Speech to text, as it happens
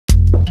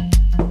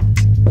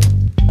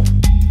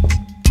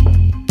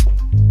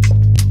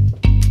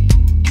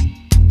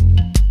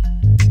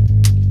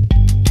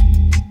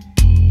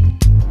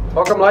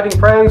lighting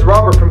friends,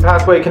 Robert from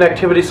Pathyway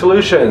Connectivity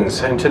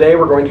Solutions, and today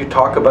we're going to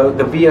talk about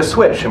the Via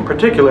switch, in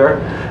particular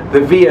the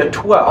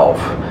Via12,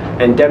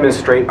 and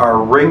demonstrate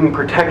our ring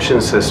protection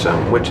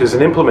system, which is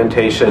an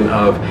implementation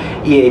of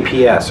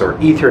EAPS, or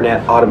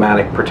Ethernet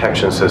Automatic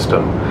Protection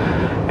System.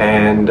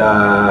 And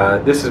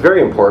this is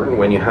very important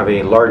when you have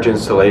a large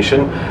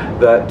installation,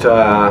 that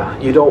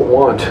you don't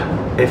want,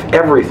 if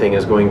everything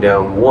is going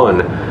down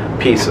one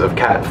piece of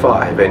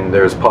Cat5 and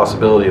there's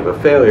possibility of a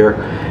failure,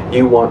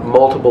 you want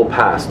multiple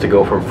paths to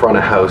go from front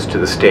of house to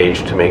the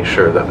stage to make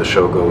sure that the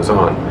show goes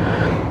on.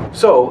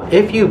 So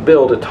if you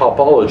build a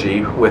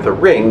topology with a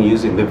ring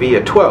using the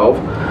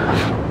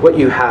Via12, what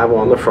you have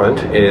on the front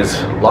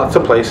is lots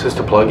of places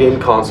to plug in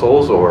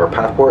consoles or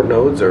pathport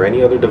nodes or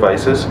any other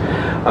devices,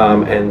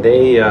 and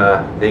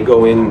they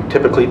go in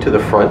typically to the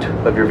front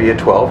of your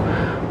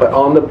Via12. But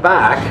on the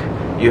back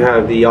you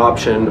have the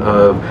option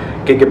of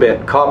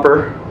gigabit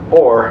copper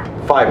or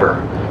fiber,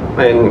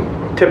 and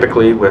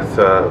typically with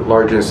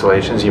large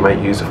installations you might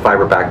use a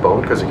fiber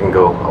backbone because it can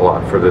go a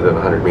lot further than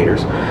 100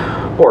 meters,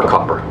 or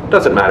copper,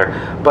 doesn't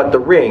matter. But the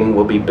ring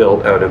will be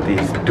built out of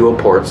these dual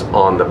ports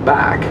on the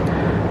back,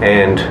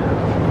 and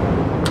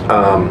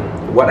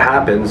what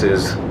happens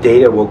is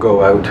data will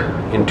go out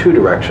in two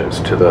directions,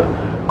 to the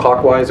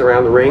clockwise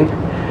around the ring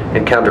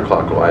and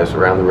counterclockwise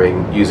around the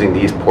ring using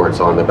these ports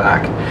on the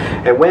back.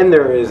 And when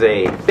there is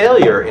a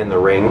failure in the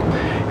ring,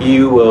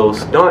 you will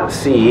not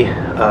see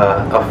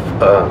a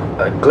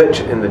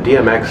glitch in the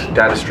DMX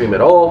data stream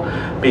at all,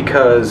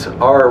 because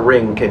our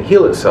ring can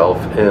heal itself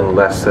in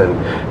less than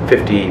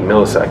 50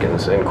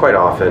 milliseconds, and quite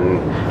often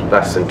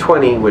less than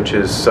 20, which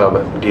is sub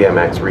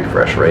DMX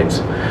refresh rates.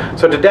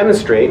 So to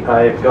demonstrate,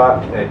 I've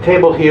got a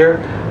table here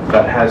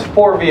that has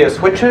 4 Via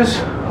switches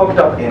hooked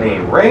up in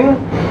a ring.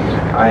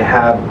 I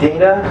have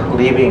data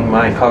leaving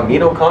my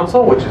Cognito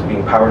console, which is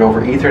being powered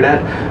over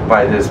Ethernet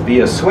by this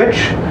Via switch.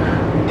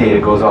 Data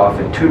goes off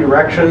in two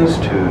directions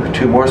to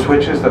 2 more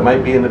switches that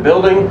might be in the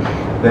building,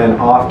 then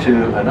off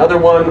to another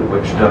one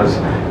which does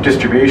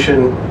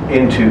distribution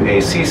into a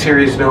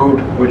C-series node,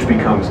 which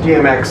becomes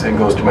DMX and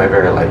goes to my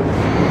Verilight.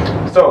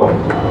 So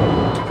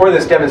for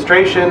this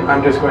demonstration,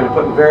 I'm just going to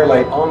put the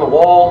Verilight on the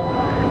wall,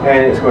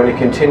 and it's going to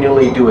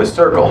continually do a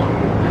circle,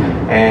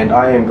 and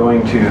I am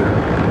going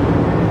to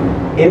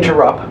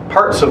interrupt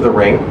parts of the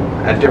ring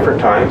at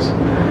different times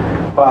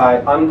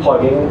by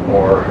unplugging,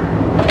 or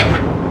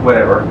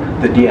whatever,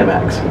 the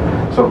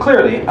DMX. So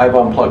clearly I've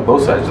unplugged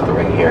both sides of the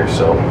ring here,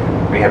 so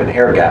we have an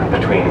air gap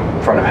between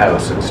front of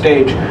house and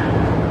stage.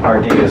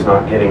 Our data is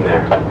not getting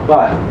there.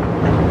 But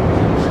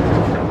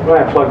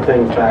when I plug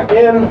things back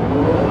in,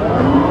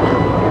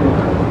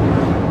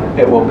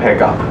 it will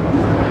pick up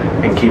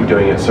and keep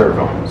doing its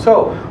circle.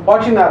 So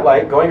watching that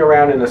light going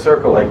around in a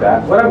circle like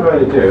that, what I'm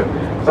going to do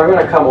is I'm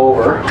going to come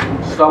over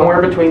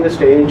somewhere between the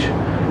stage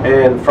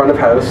and front of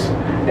house,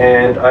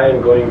 and I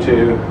am going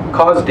to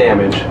cause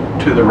damage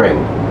to the ring.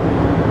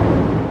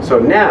 So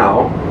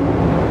now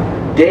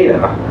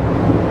data,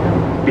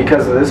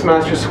 because of this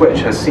master switch,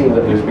 has seen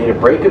that there's been a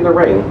break in the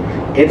ring.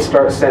 It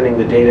starts sending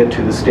the data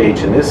to the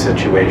stage in this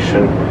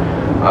situation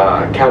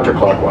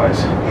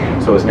counterclockwise.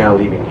 So it's now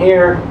leaving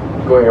here,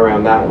 going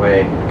around that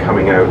way,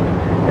 coming out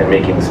and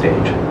making the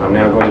stage. I'm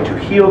now going to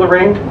heal the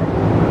ring.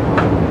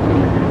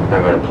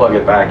 I'm going to plug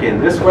it back in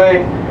this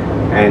way,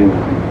 and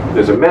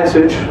there's a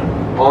message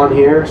on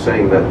here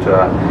saying that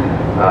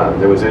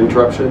there was an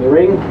interruption in the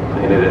ring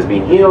and it has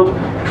been healed.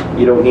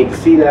 You don't need to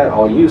see that.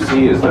 All you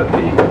see is that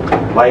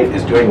the light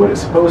is doing what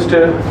it's supposed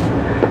to.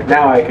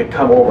 Now I could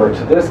come over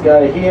to this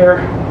guy here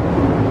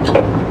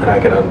and I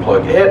can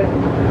unplug it,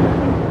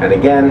 and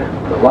again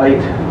the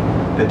light,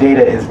 the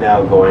data is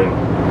now going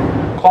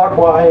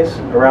clockwise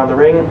around the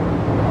ring.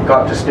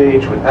 Got to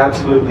stage with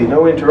absolutely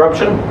no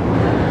interruption,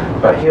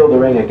 but heal the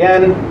ring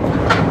again.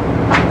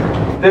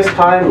 This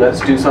time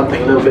let's do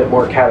something a little bit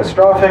more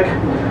catastrophic.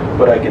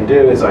 What I can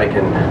do is I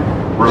can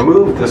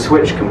remove the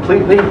switch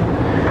completely,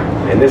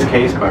 in this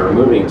case by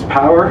removing its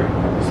power.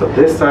 So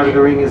this side of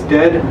the ring is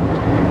dead,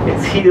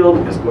 it's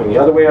healed, it's going the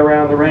other way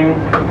around the ring.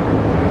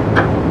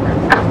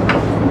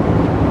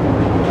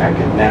 I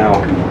can now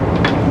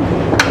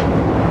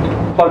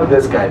plug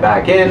this guy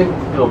back in.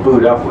 It'll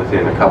boot up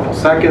within a couple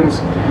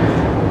seconds.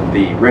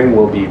 The ring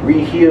will be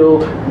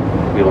re-healed.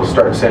 We will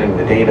start sending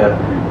the data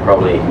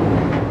probably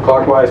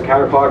clockwise,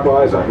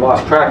 counterclockwise. I've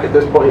lost track at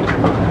this point.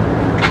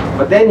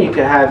 But then you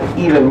can have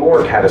even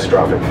more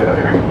catastrophic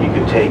failure. You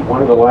could take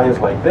one of the lines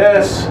like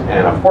this,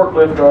 and a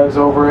forklift drives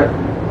over it,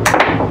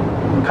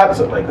 cuts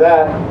it like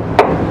that,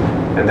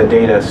 and the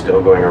data is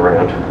still going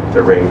around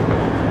the ring.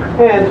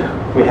 And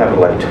we have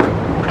a light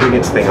doing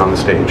its thing on the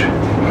stage.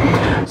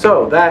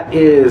 So that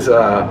is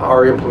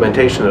our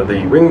implementation of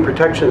the ring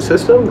protection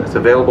system that's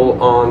available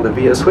on the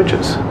Via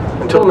switches.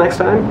 Until next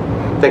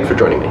time, thanks for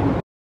joining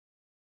me.